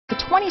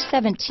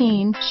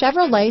2017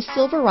 Chevrolet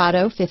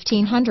Silverado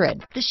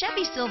 1500. The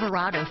Chevy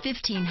Silverado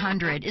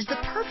 1500 is the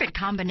perfect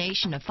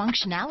combination of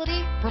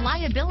functionality,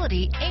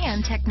 reliability,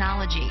 and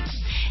technology.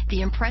 The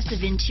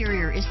impressive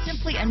interior is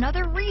simply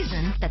another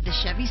reason that the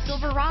Chevy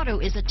Silverado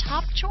is a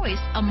top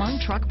choice among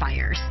truck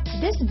buyers.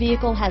 This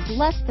vehicle has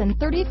less than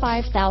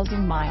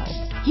 35,000 miles.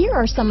 Here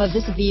are some of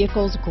this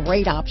vehicle's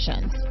great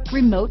options: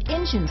 remote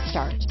engine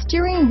start,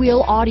 steering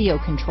wheel audio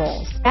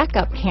controls,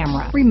 backup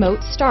camera,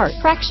 remote start,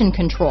 traction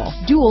control,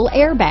 dual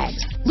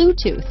airbags,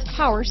 Bluetooth,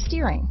 power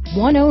steering,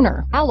 one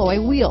owner,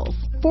 alloy wheels,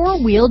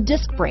 four-wheel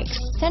disc brakes,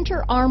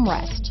 center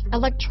armrest,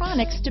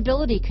 electronic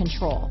stability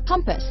control,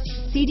 compass,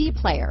 CD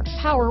player,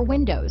 power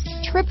windows,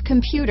 trip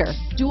computer,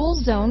 dual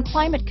zone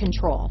climate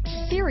control,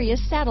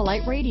 Sirius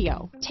satellite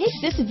radio. Take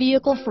this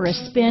vehicle for a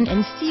spin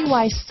and see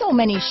why so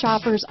many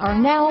shoppers are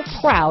now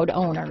proud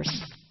owners.